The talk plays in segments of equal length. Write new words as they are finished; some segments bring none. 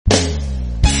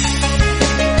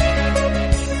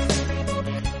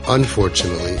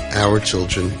unfortunately, our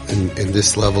children in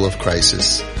this level of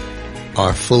crisis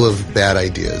are full of bad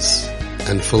ideas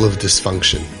and full of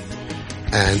dysfunction.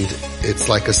 And it's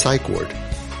like a psych ward.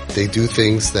 They do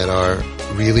things that are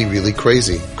really, really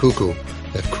crazy, cuckoo.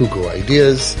 They have cuckoo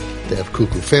ideas, they have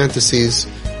cuckoo fantasies,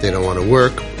 they don't want to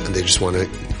work, and they just want to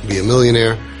be a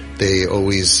millionaire. They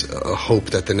always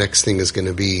hope that the next thing is going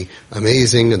to be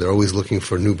amazing, and they're always looking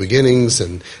for new beginnings,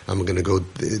 and I'm going to go...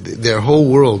 Their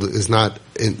whole world is not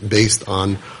based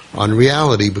on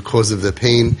reality because of the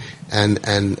pain and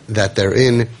that they're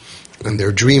in, and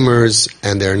they're dreamers,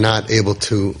 and they're not able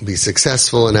to be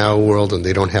successful in our world, and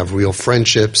they don't have real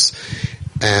friendships,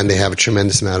 and they have a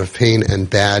tremendous amount of pain and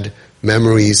bad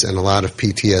memories and a lot of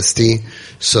PTSD.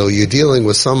 So you're dealing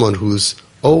with someone who's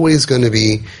always going to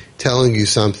be telling you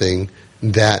something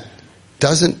that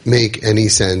doesn't make any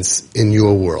sense in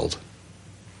your world.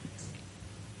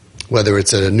 Whether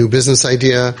it's a new business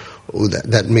idea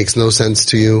that makes no sense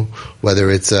to you,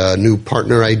 whether it's a new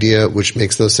partner idea which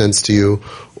makes no sense to you.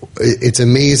 It's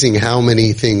amazing how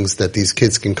many things that these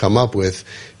kids can come up with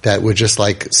that we're just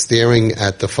like staring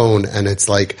at the phone, and it's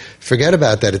like, forget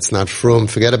about that it's not from,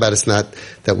 forget about it's not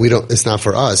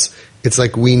for us. It's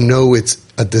like we know it's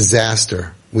a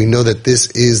disaster. We know that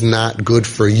this is not good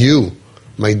for you,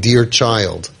 my dear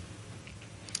child.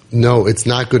 No, it's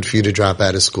not good for you to drop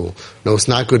out of school. No, it's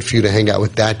not good for you to hang out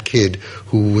with that kid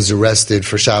who was arrested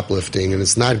for shoplifting. And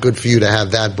it's not good for you to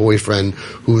have that boyfriend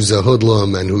who's a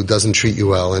hoodlum and who doesn't treat you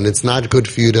well. And it's not good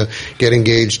for you to get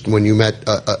engaged when you met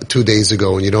 2 days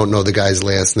ago and you don't know the guy's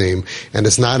last name. And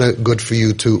it's not good for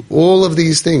you to... All of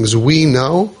these things we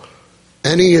know.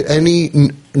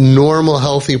 Any normal,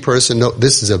 healthy person knows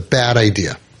this is a bad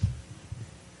idea.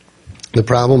 The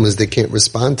problem is they can't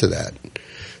respond to that.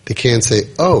 They can't say,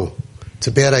 oh, it's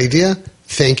a bad idea?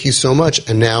 Thank you so much,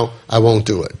 and now I won't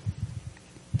do it.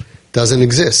 Doesn't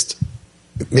exist.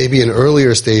 Maybe in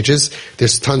earlier stages,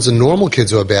 there's tons of normal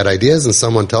kids who have bad ideas, and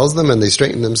someone tells them and they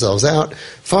straighten themselves out.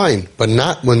 Fine, but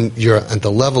not when you're at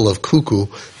the level of cuckoo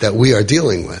that we are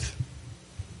dealing with.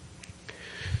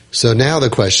 So now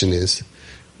the question is,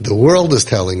 the world is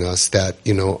telling us that,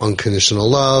 unconditional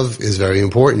love is very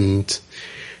important,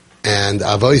 and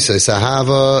avoisei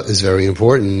sahava is very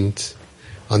important.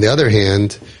 On the other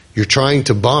hand, you're trying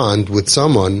to bond with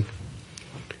someone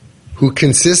who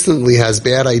consistently has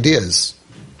bad ideas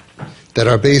that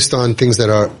are based on things that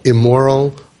are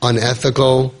immoral,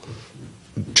 unethical,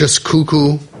 just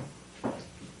cuckoo,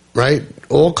 right?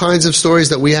 All kinds of stories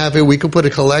that we have here. We could put a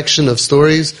collection of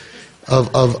stories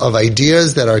of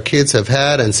ideas that our kids have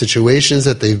had and situations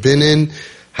that they've been in.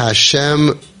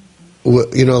 Hashem,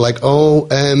 like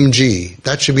OMG.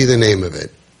 That should be the name of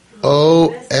it.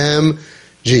 OMG.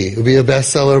 It would be a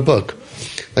bestseller book.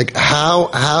 Like,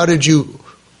 how did you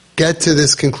get to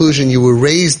this conclusion? You were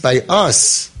raised by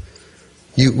us.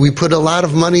 We put a lot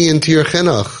of money into your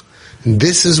chinuch.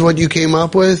 This is what you came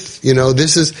up with?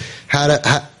 This is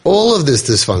how all of this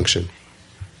dysfunction.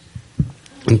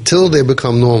 Until they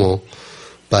become normal,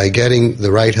 by getting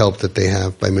the right help that they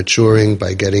have, by maturing,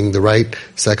 by getting the right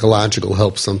psychological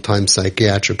help, sometimes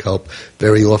psychiatric help,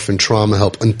 very often trauma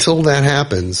help. Until that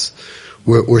happens,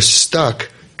 we're stuck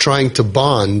trying to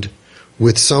bond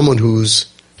with someone who's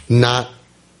not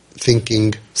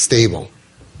thinking stable.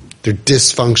 They're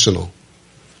dysfunctional.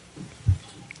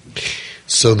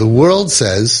 So the world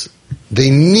says they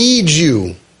need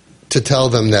you to tell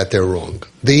them that they're wrong.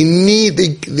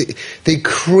 They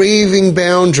craving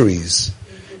boundaries.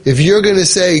 If you're going to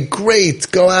say, great,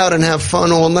 go out and have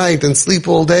fun all night and sleep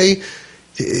all day,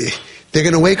 they're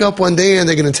going to wake up one day and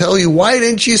they're going to tell you, why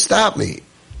didn't you stop me?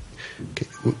 Okay.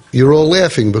 You're all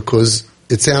laughing because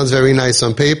it sounds very nice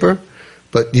on paper,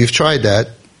 but you've tried that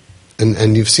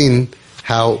and you've seen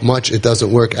how much it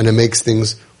doesn't work and it makes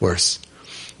things worse.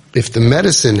 If the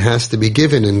medicine has to be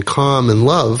given in calm and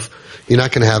love, you're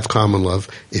not going to have calm and love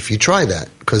if you try that,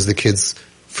 because the kids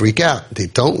freak out. They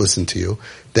don't listen to you.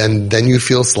 Then you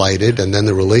feel slighted, and then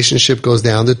the relationship goes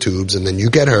down the tubes, and then you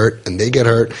get hurt, and they get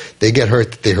hurt. They get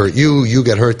hurt that they hurt you. You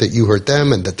get hurt that you hurt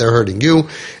them, and that they're hurting you.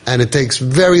 And it takes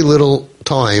very little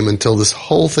time until this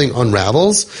whole thing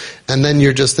unravels, and then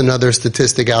you're just another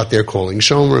statistic out there calling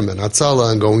Shomrim and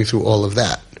Hatzalah and going through all of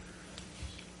that,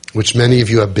 which many of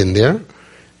you have been there.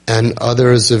 And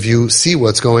others of you see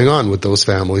what's going on with those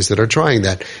families that are trying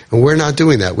that. And we're not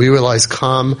doing that. We realize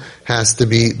calm has to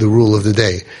be the rule of the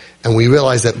day. And we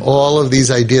realize that all of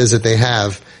these ideas that they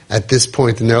have at this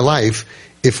point in their life,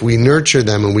 if we nurture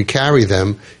them and we carry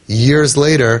them, years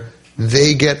later,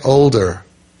 they get older.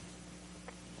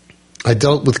 I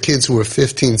dealt with kids who were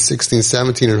 15, 16,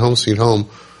 17 in Home Sweet Home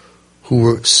who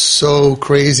were so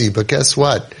crazy. But guess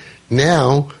what?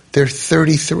 Now They're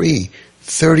 33,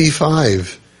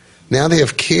 35. Now they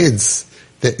have kids.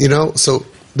 So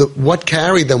what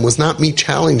carried them was not me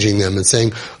challenging them and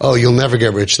saying, oh, you'll never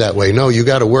get rich that way. No, you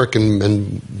got to work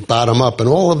and bottom up and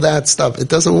all of that stuff. It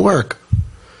doesn't work.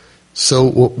 So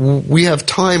we have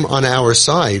time on our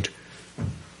side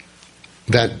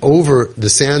that over the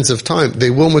sands of time, they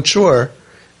will mature.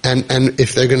 And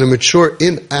if they're going to mature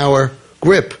in our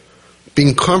grip,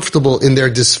 being comfortable in their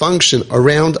dysfunction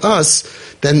around us,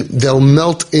 then they'll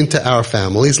melt into our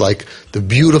families, like the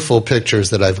beautiful pictures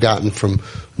that I've gotten from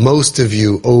most of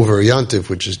you over Yontif,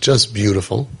 which is just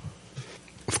beautiful.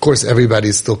 Of course,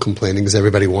 everybody's still complaining because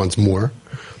everybody wants more.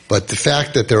 But the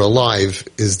fact that they're alive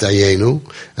is Dayenu,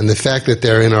 and the fact that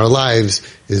they're in our lives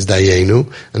is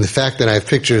Dayenu, and the fact that I have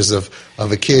pictures of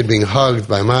a kid being hugged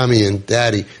by mommy and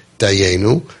daddy,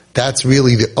 Dayenu, that's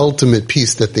really the ultimate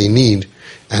peace that they need.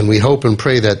 And we hope and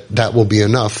pray that that will be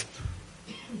enough.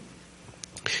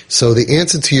 So the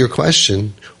answer to your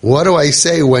question, what do I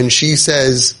say when she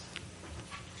says,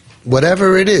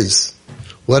 whatever it is?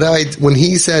 When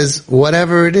he says,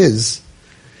 whatever it is,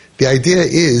 the idea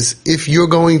is, if you're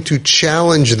going to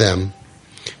challenge them,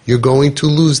 you're going to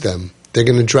lose them. They're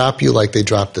going to drop you like they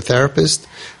dropped the therapist,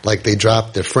 like they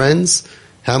dropped their friends.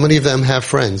 How many of them have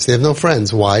friends? They have no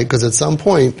friends. Why? Because at some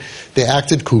point they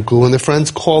acted cuckoo and their friends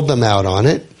called them out on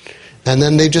it, and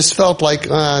then they just felt like,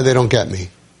 they don't get me.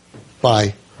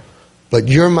 Bye. But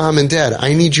your mom and dad,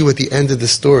 I need you at the end of the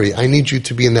story. I need you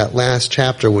to be in that last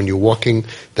chapter when you're walking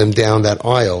them down that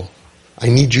aisle. I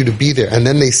need you to be there. And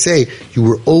then they say, you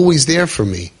were always there for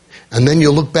me. And then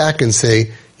you'll look back and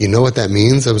say, you know what that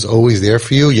means? I was always there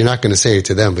for you. You're not going to say it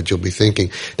to them, but you'll be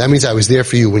thinking, that means I was there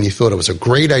for you when you thought it was a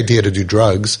great idea to do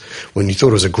drugs, when you thought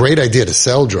it was a great idea to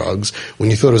sell drugs, when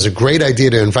you thought it was a great idea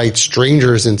to invite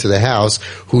strangers into the house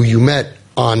who you met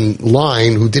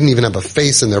online, who didn't even have a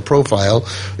face in their profile.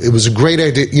 It was a great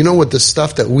idea. You know what the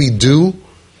stuff that we do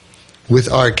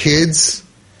with our kids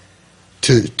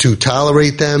to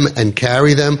tolerate them and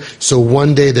carry them, so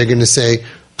one day they're going to say,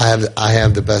 I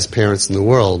have the best parents in the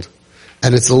world.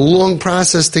 And it's a long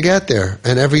process to get there.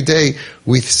 And every day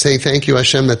we say thank you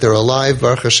Hashem that they're alive,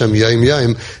 Baruch Hashem Yom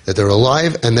Yom, that they're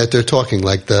alive and that they're talking,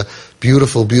 like the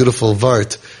beautiful, beautiful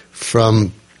Vart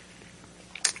from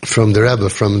the Rebbe,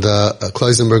 from the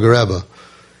Kloisenberger Rebbe.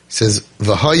 He says,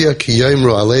 V'haya ki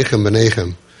yomru aleichem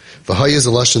b'neichem. V'haya is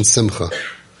a lashon simcha.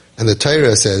 And the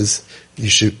Torah says,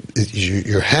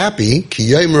 you're happy,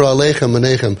 ki yomru aleichem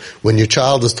b'neichem, when your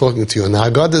child is talking to you. And the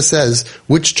Haggadah says,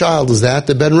 which child is that?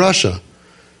 The Ben Rasha.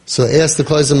 So ask the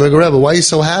Kloisenberger Rebbe, why are you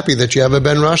so happy that you have a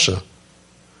Ben Rasha?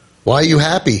 Why are you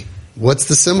happy? What's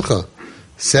the simcha?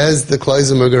 Says the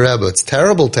Kloisenberger Rebbe, it's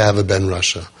terrible to have a Ben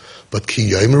Rasha. But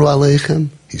ki yomru aleichem,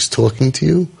 he's talking to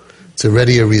you, it's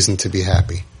already a reason to be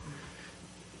happy.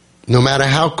 No matter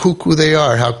how cuckoo they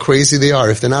are, how crazy they are,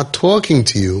 if they're not talking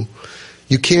to you,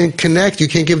 you can't connect, you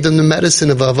can't give them the medicine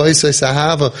of Avoisai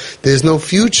Sahava. There's no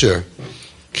future.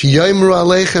 Ki yomru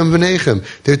aleichem v'neichem,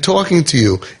 they're talking to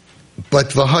you. But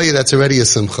v'haya, that's already a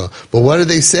simcha. But what are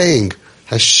they saying?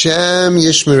 Hashem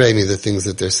yishmereni, the things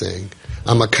that they're saying.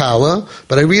 I'm a kala,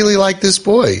 but I really like this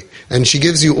boy. And she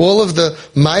gives you all of the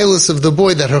milas of the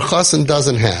boy that her chassan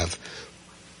doesn't have.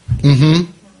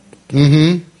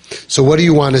 So what do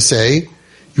you want to say?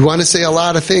 You want to say a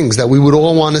lot of things that we would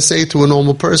all want to say to a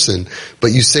normal person.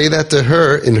 But you say that to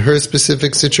her in her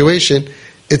specific situation,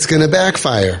 it's going to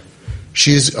backfire.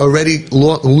 She's already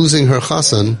losing her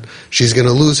chassan. She's going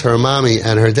to lose her mommy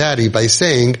and her daddy by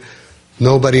saying,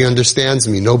 nobody understands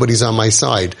me. Nobody's on my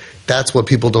side. That's what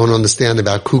people don't understand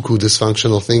about cuckoo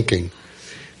dysfunctional thinking.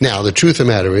 Now, the truth of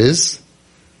the matter is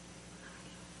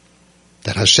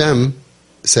that Hashem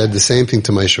said the same thing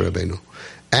to Moshe Rabbeinu.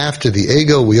 After the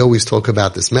Egel, we always talk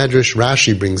about this medrash,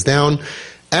 Rashi brings down,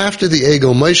 after the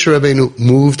Egel, Moshe Rabbeinu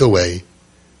moved away.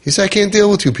 He said, I can't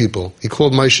deal with you people. He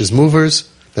called Moshe's movers.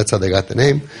 That's how they got the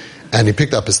name. And he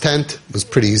picked up his tent. It was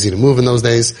pretty easy to move in those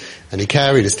days. And he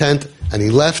carried his tent and he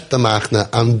left the Machna.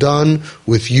 I'm done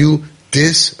with you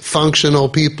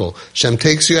dysfunctional people. Shem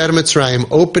takes you out of Mitzrayim,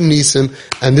 open Nisim,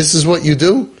 and this is what you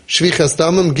do? Shvichas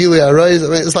damim, gili arayz.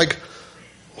 It's like,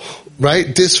 right?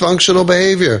 Dysfunctional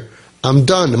behavior. I'm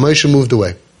done. And Moshe moved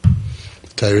away.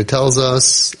 Torah tells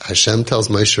us, Hashem tells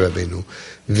Moshe Rabbeinu,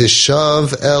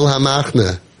 Vishav el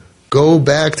hamachna. Go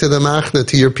back to the Machna,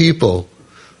 to your people.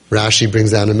 Rashi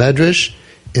brings down a medrash,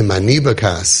 Imani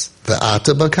bakas,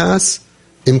 ve'ata bakas,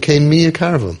 imkein mi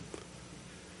yakarvam.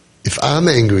 If I'm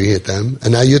angry at them,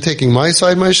 and now you're taking my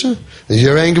side, Moshe, and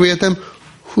you're angry at them,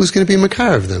 who's going to be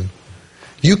makar of them?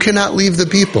 You cannot leave the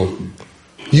people.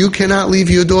 You cannot leave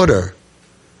your daughter.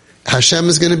 Hashem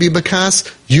is going to be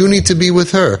bakas, you need to be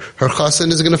with her. Her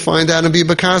chassan is going to find out and be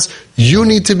bakas, you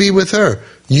need to be with her.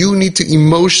 You need to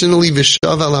emotionally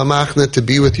vishav al hamachna to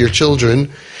be with your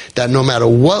children, that no matter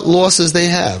what losses they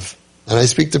have, and I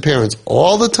speak to parents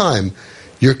all the time,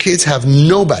 your kids have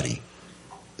nobody.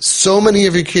 So many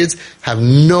of your kids have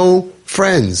no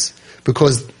friends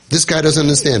because this guy doesn't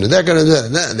understand, and they're going to do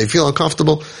that, and they feel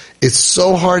uncomfortable. It's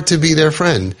so hard to be their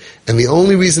friend. And the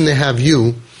only reason they have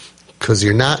you, because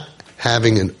you're not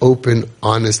having an open,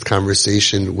 honest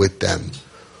conversation with them.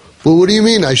 Well, what do you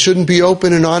mean? I shouldn't be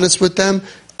open and honest with them?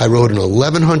 I wrote an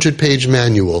 1,100-page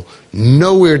manual.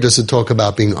 Nowhere does it talk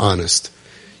about being honest.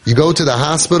 You go to the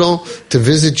hospital to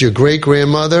visit your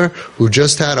great-grandmother who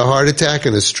just had a heart attack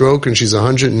and a stroke and she's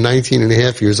 119 and a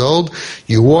half years old.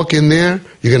 You walk in there,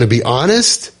 you're going to be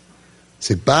honest?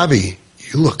 Say, Bobby,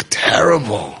 you look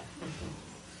terrible.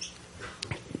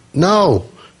 No.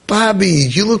 Bobby,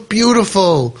 you look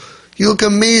beautiful. You look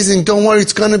amazing. Don't worry,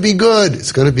 it's going to be good.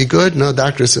 It's going to be good? No,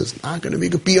 doctor says, not going to be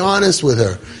good. Be honest with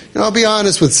her. Be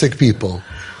honest with sick people.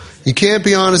 You can't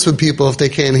be honest with people if they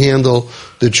can't handle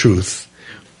the truth.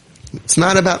 It's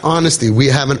not about honesty. We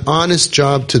have an honest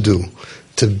job to do.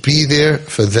 To be there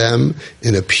for them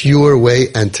in a pure way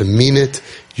and to mean it.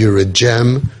 You're a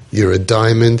gem. You're a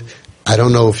diamond. I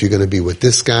don't know if you're going to be with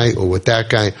this guy or with that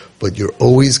guy, but you're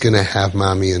always going to have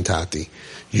mommy and tati.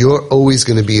 You're always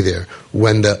going to be there.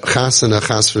 When the chasana,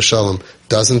 chas v'shalom,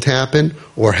 doesn't happen,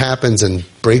 or happens and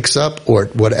breaks up, or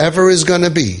whatever is going to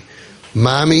be,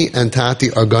 mommy and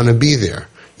tati are going to be there.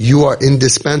 You are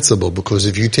indispensable, because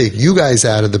if you take you guys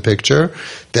out of the picture,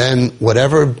 then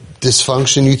whatever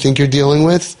dysfunction you think you're dealing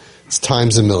with, it's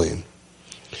times a million.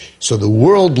 So the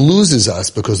world loses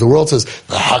us because the world says,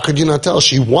 how could you not tell?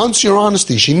 She wants your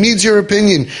honesty. She needs your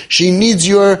opinion. She needs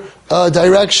your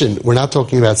direction. We're not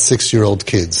talking about 6-year-old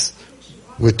kids.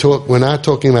 We're not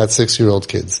talking about 6-year-old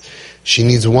kids. She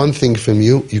needs one thing from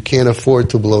you. You can't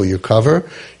afford to blow your cover.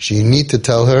 You need to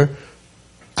tell her,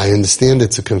 I understand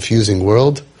it's a confusing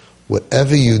world.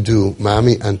 Whatever you do,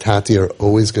 mommy and tati are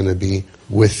always going to be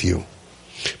with you.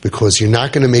 Because you're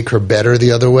not going to make her better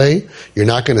the other way. You're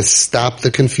not going to stop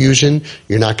the confusion.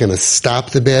 You're not going to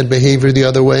stop the bad behavior the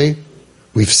other way.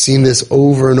 We've seen this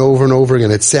over and over and over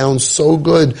again. It sounds so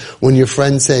good when your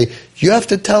friends say, you have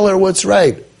to tell her what's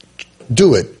right.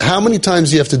 Do it. How many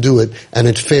times do you have to do it and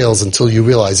it fails until you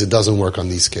realize it doesn't work on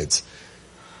these kids?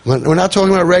 We're not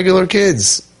talking about regular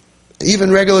kids.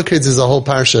 Even regular kids is a whole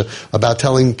parsha about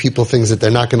telling people things that they're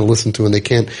not going to listen to and they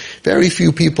can't. Very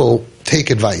few people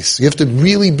take advice. You have to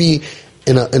really be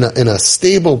in a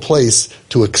stable place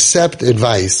to accept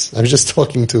advice. I was just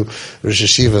talking to Rosh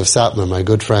Hashiva of Satmar, my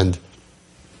good friend,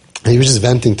 and he was just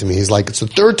venting to me. He's like, it's the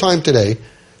third time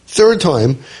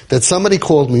that somebody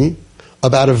called me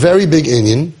about a very big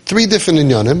inyan, 3 different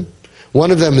inyanim.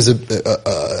 One of them is a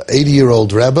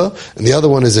 80-year-old Rebbe, and the other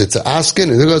one is it's an Askin,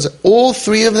 and it goes, all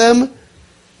 3 of them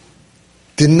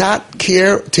did not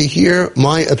care to hear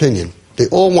my opinion. They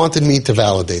all wanted me to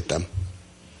validate them.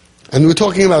 And we were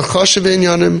talking about chashav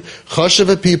inyanim,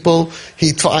 chashav people.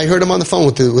 I heard him on the phone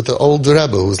with the old Rebbe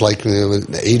who was like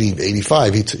 80,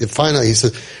 85. Finally he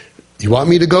said, you want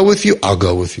me to go with you? I'll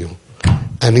go with you.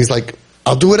 And he's like,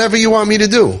 I'll do whatever you want me to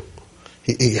do.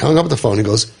 He hung up the phone. He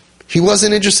goes, he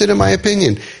wasn't interested in my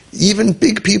opinion. Even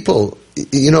big people,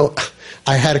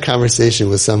 I had a conversation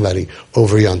with somebody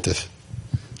over Yontif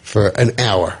for an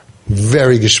hour.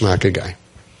 Very geschmacka guy.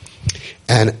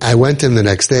 And I went to him the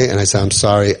next day and I said, I'm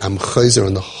sorry, I'm chayzer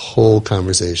on the whole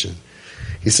conversation.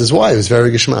 He says, why? It was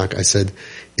very geschmack. I said,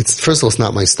 first of all, it's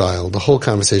not my style. The whole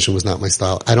conversation was not my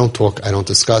style. I don't talk, I don't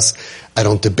discuss, I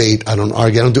don't debate, I don't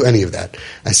argue, I don't do any of that.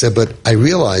 I said, but I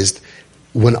realized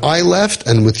when I left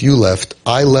and with you left,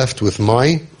 I left with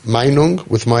my meinung,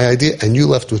 with my idea, and you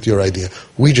left with your idea.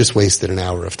 We just wasted an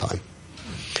hour of time.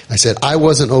 I said, I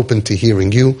wasn't open to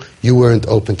hearing you, you weren't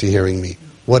open to hearing me.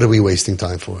 What are we wasting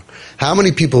time for? How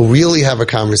many people really have a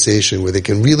conversation where they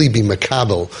can really be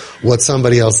makabel what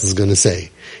somebody else is going to say?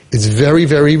 It's very,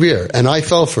 very rare. And I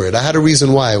fell for it. I had a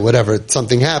reason why, whatever.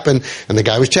 Something happened, and the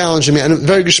guy was challenging me, and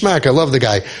very geschmack, I love the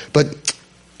guy. But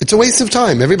it's a waste of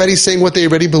time. Everybody's saying what they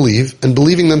already believe, and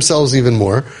believing themselves even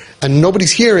more, and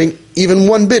nobody's hearing even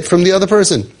one bit from the other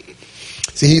person.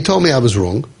 See, he told me I was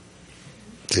wrong.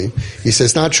 See? He says,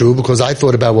 it's not true, because I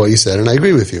thought about what you said, and I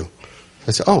agree with you.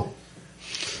 I said, oh.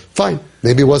 Fine.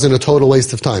 Maybe it wasn't a total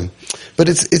waste of time. But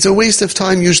it's a waste of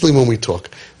time usually when we talk.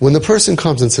 When the person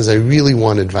comes and says, I really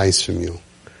want advice from you,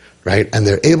 right? And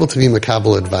they're able to be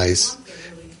makabel advice,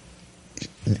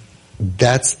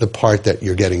 that's the part that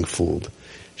you're getting fooled.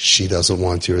 She doesn't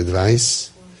want your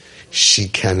advice. She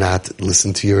cannot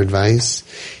listen to your advice.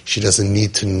 She doesn't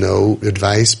need to know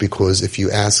advice, because if you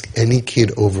ask any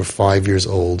kid over 5 years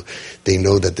old, they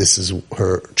know that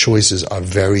her choices are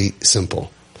very simple.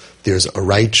 There's a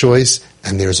right choice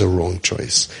and there's a wrong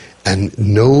choice. And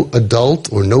no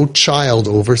adult or no child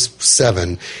over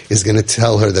 7 is going to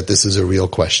tell her that this is a real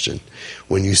question.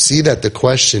 When you see that the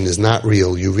question is not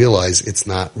real, you realize it's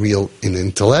not real in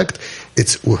intellect,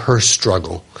 it's her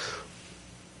struggle.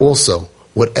 Also,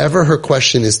 whatever her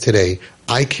question is today,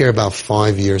 I care about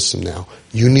 5 years from now.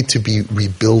 You need to be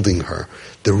rebuilding her.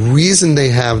 The reason they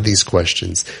have these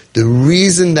questions, the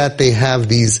reason that they have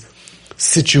these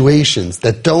situations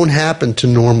that don't happen to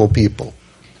normal people,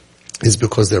 is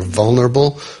because they're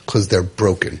vulnerable, because they're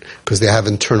broken, because they have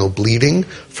internal bleeding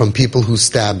from people who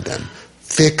stabbed them.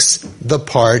 Fix the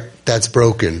part that's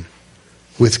broken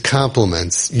with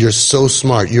compliments. You're so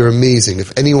smart. You're amazing.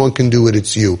 If anyone can do it,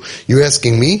 it's you. You're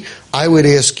asking me? I would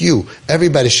ask you.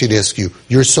 Everybody should ask you.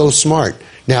 You're so smart.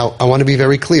 Now, I want to be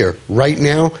very clear. Right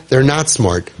now, they're not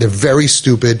smart. They're very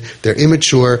stupid. They're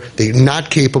immature. They're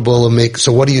not capable of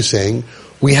so what are you saying?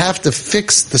 We have to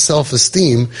fix the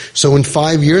self-esteem so in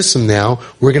 5 years from now,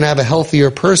 we're going to have a healthier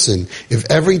person.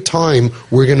 If every time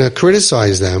we're going to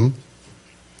criticize them,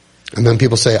 and then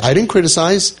people say, I didn't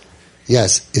criticize.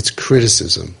 Yes, it's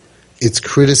criticism. It's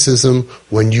criticism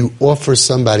when you offer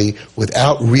somebody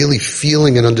without really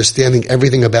feeling and understanding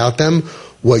everything about them,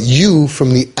 what you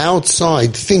from the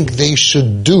outside think they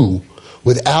should do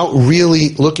without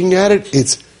really looking at it.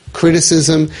 It's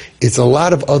criticism. It's a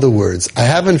lot of other words. I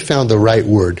haven't found the right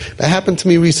word. That happened to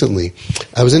me recently.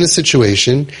 I was in a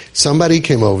situation, somebody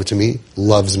came over to me,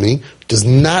 loves me, does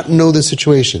not know the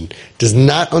situation, does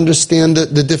not understand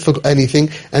the difficult anything,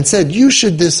 and said, you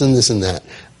should this and this and that.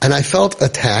 And I felt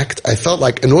attacked. I felt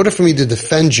like in order for me to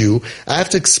defend you, I have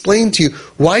to explain to you,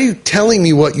 why are you telling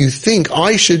me what you think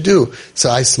I should do? So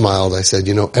I smiled. I said,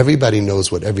 everybody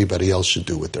knows what everybody else should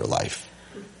do with their life.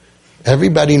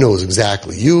 Everybody knows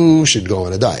exactly. You should go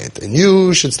on a diet, and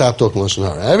you should stop talking Lashon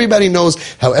Hara. Everybody knows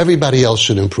how everybody else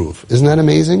should improve. Isn't that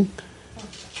amazing?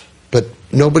 But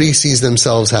nobody sees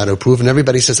themselves how to improve, and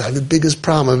everybody says, I have the biggest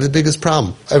problem, I have the biggest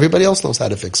problem. Everybody else knows how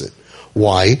to fix it.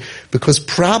 Why? Because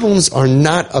problems are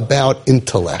not about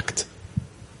intellect.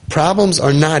 Problems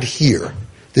are not here.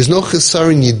 There's no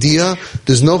chesar in yediyah,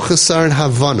 there's no chesar in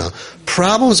havana.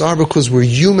 Problems are because we're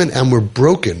human and we're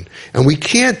broken. And we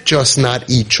can't just not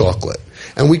eat chocolate.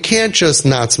 And we can't just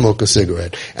not smoke a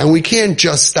cigarette. And we can't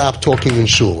just stop talking in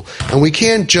shul. And we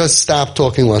can't just stop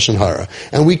talking Lashon Hara.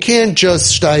 And we can't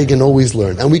just steig and always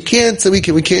learn. And we can't.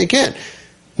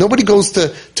 Nobody goes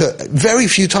to very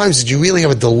few times did you really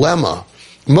have a dilemma.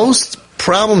 Most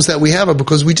problems that we have are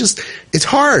because it's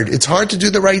hard. It's hard to do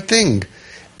the right thing.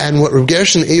 And what Rav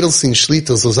Gershon Edelstein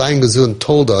Shlita Zayin Gazun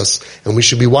told us, and we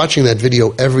should be watching that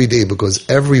video every day because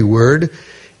every word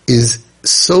is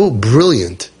so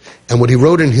brilliant. And what he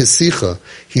wrote in his Sikha,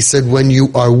 he said, when you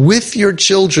are with your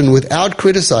children without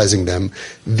criticizing them,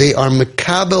 they are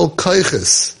mekabel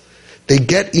koiches. They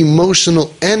get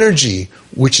emotional energy,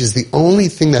 which is the only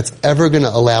thing that's ever going to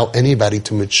allow anybody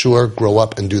to mature, grow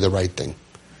up, and do the right thing.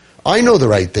 I know the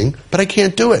right thing, but I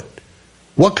can't do it.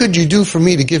 What could you do for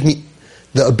me to give me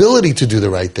the ability to do the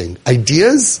right thing?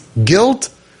 Ideas? Guilt?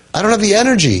 I don't have the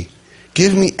energy.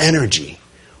 Give me energy.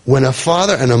 When a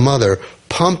father and a mother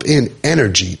pump in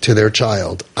energy to their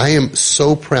child, I am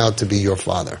so proud to be your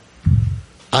father.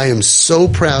 I am so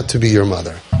proud to be your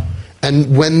mother.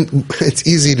 And when it's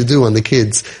easy to do on the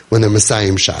kids when they're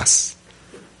Messiahim Shas.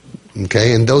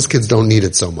 Okay? And those kids don't need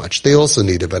it so much. They also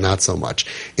need it, but not so much.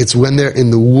 It's when they're in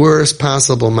the worst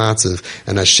possible matzav,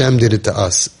 and Hashem did it to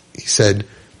us. He said,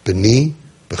 B'ni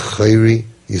b'chayri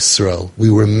Yisrael.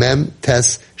 We were mem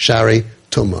tes shari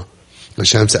tuma.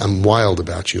 Hashem said, I'm wild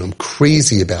about you. I'm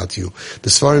crazy about you.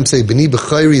 The Sfarim say, B'ni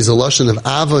b'chayri is a lashon of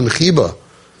ava and chiba.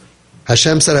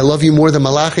 Hashem said, I love you more than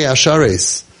malachi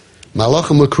ashares.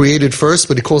 Malachim were created first,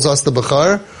 but he calls us the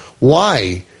Bechar.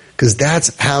 Why? Because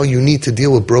that's how you need to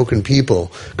deal with broken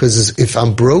people. Because if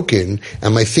I'm broken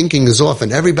and my thinking is off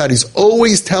and everybody's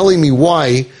always telling me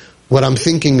why what I'm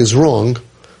thinking is wrong,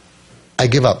 I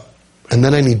give up. And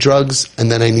then I need drugs,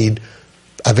 and then I need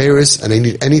Averis, and I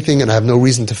need anything, and I have no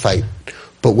reason to fight.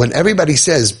 But when everybody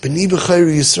says, B'ni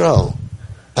b'chayri Yisrael,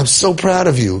 I'm so proud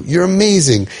of you, you're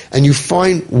amazing, and you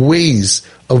find ways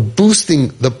of boosting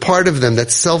the part of them, that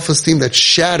self-esteem that's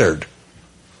shattered,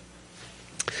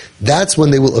 that's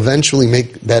when they will eventually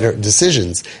make better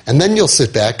decisions. And then you'll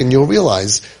sit back and you'll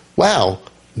realize, wow,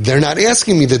 they're not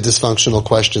asking me the dysfunctional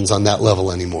questions on that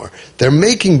level anymore. They're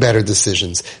making better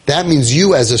decisions. That means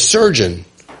you as a surgeon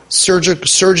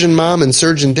mom and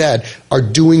surgeon dad are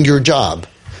doing your job.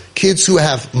 Kids who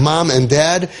have mom and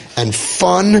dad and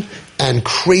fun and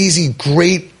crazy,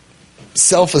 great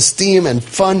self-esteem and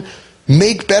fun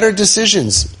make better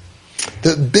decisions.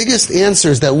 The biggest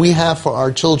answers that we have for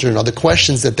our children are the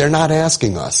questions that they're not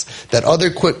asking us, that other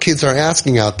kids are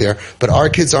asking out there, but our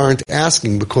kids aren't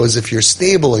asking, because if you're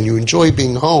stable and you enjoy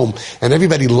being home and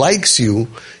everybody likes you,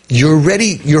 you're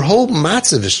ready, your whole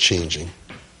matzav is changing.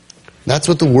 That's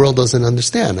what the world doesn't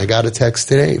understand. I got a text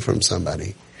today from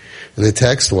somebody, and the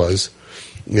text was,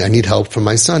 I need help from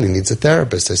my son. He needs a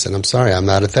therapist. I said, I'm sorry, I'm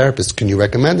not a therapist. Can you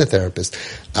recommend a therapist?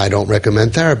 I don't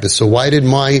recommend therapists. So why did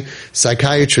my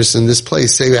psychiatrist in this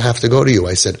place say I have to go to you?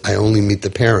 I said, I only meet the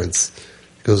parents.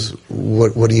 He goes,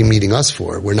 what are you meeting us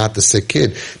for? We're not the sick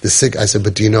kid. I said,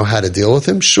 but do you know how to deal with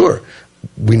him? Sure.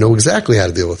 We know exactly how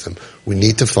to deal with him. We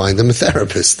need to find him a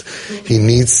therapist. He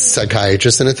needs a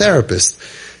psychiatrist and a therapist.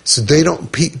 So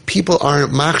people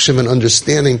aren't machshav and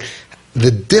understanding the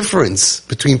difference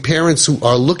between parents who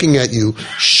are looking at you,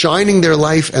 shining their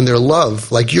life and their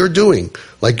love like you're doing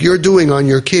on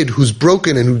your kid who's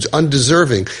broken and who's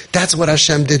undeserving. That's what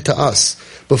Hashem did to us.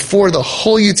 Before the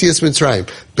whole Yetzias Mitzrayim,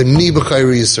 B'ni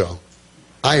b'chayri Yisrael.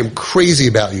 I am crazy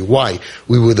about you. Why?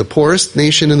 We were the poorest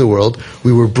nation in the world.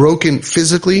 We were broken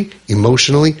physically,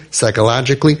 emotionally,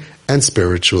 psychologically, and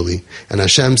spiritually. And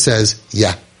Hashem says,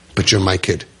 yeah, but you're my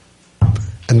kid.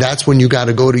 And that's when you got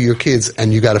to go to your kids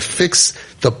and you got to fix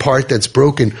the part that's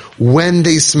broken. When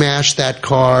they smash that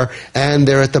car and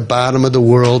they're at the bottom of the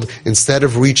world, instead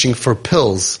of reaching for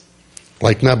pills,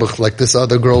 like Nebuch, like this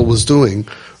other girl was doing,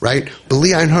 right?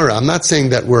 B'li Ein Hara, I'm not saying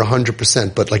that we're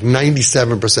 100%, but like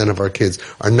 97% of our kids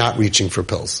are not reaching for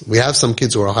pills. We have some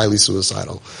kids who are highly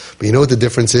suicidal. But you know what the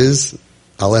difference is?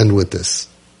 I'll end with this.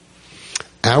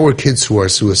 Our kids who are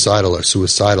suicidal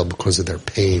because of their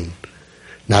pain,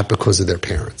 not because of their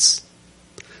parents.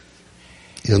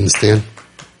 You understand?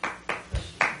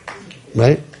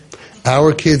 Right?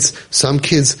 Our kids, some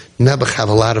kids, Nebuch, have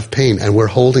a lot of pain, and we're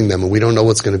holding them, and we don't know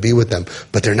what's going to be with them.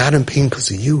 But they're not in pain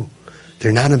because of you.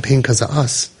 They're not in pain because of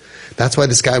us. That's why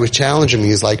this guy was challenging me.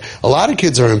 He's like, a lot of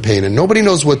kids are in pain, and nobody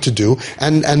knows what to do,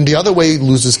 and the other way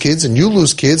loses kids, and you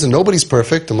lose kids, and nobody's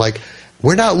perfect. I'm like,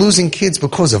 we're not losing kids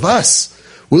because of us.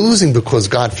 We're losing because,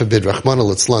 God forbid, Rahman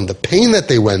al-Islam, the pain that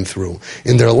they went through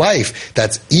in their life,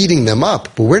 that's eating them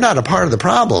up. But we're not a part of the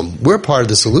problem. We're part of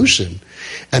the solution.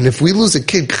 And if we lose a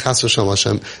kid, Chas v'shalom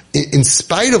Hashem, in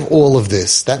spite of all of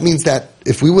this, that means that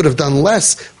if we would have done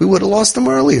less, we would have lost them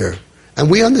earlier.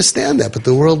 And we understand that, but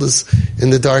the world is in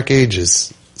the dark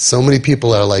ages. So many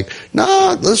people are like,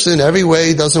 no, listen, every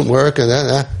way doesn't work.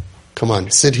 And come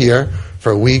on, sit here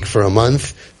for a week, for a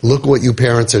month. Look what you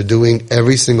parents are doing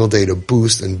every single day to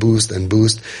boost and boost and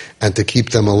boost and to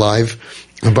keep them alive.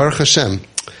 And Baruch Hashem,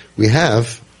 we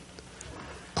have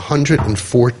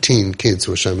 114 kids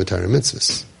who are Shem B'Torah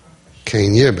Mitzvahs.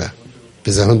 Kein Yirba.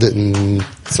 There's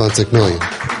 120 million.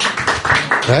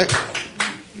 Right?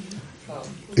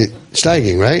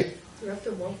 Steiging, right? We're up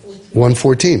to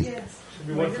 114. 114. Yes. Should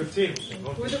be 115.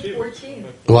 We're the 14.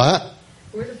 What?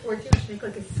 We're the 14. We should make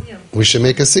like a siyum. We should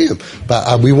make a siyum.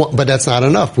 But that's not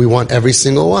enough. We want every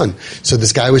single one. So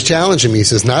this guy was challenging me. He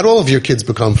says, not all of your kids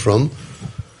become from.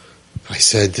 I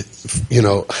said,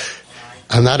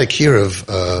 I'm not a Kirov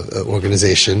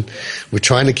organization. We're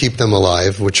trying to keep them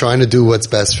alive. We're trying to do what's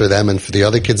best for them and for the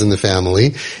other kids in the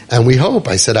family. And we hope.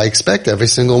 I said, I expect every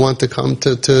single one to come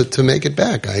to make it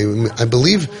back. I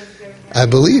believe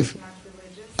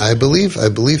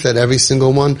that every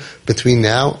single one between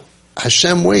now,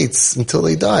 Hashem waits until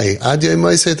they die. And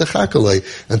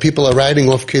people are writing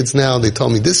off kids now. They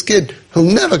told me, this kid, he'll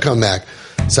never come back.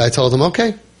 So I told them,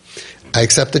 okay, I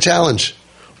accept the challenge.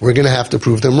 We're going to have to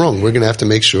prove them wrong. We're going to have to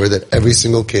make sure that every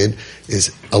single kid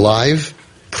is alive,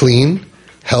 clean,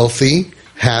 healthy,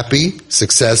 happy,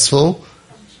 successful,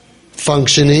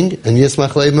 functioning, and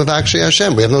Yismach Leib Mavakshei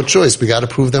Hashem. We have no choice. We got to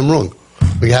prove them wrong.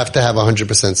 We have to have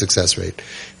 100% success rate.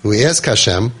 We ask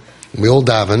Hashem, we all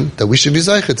daven, that we should be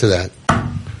zeicha to that.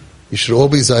 You should all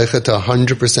be zeicha to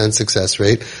 100% success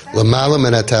rate, l'mala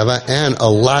min hateva, and a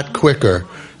lot quicker.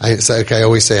 I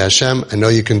always say, Hashem, I know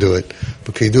you can do it,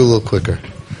 but can you do a little quicker?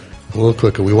 A little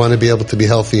quicker. We want to be able to be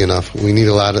healthy enough. We need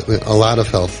a lot of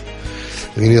health.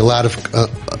 We need a lot of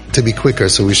to be quicker.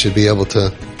 So we should be able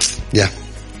to. Yeah.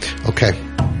 Okay.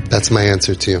 That's my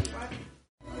answer to you.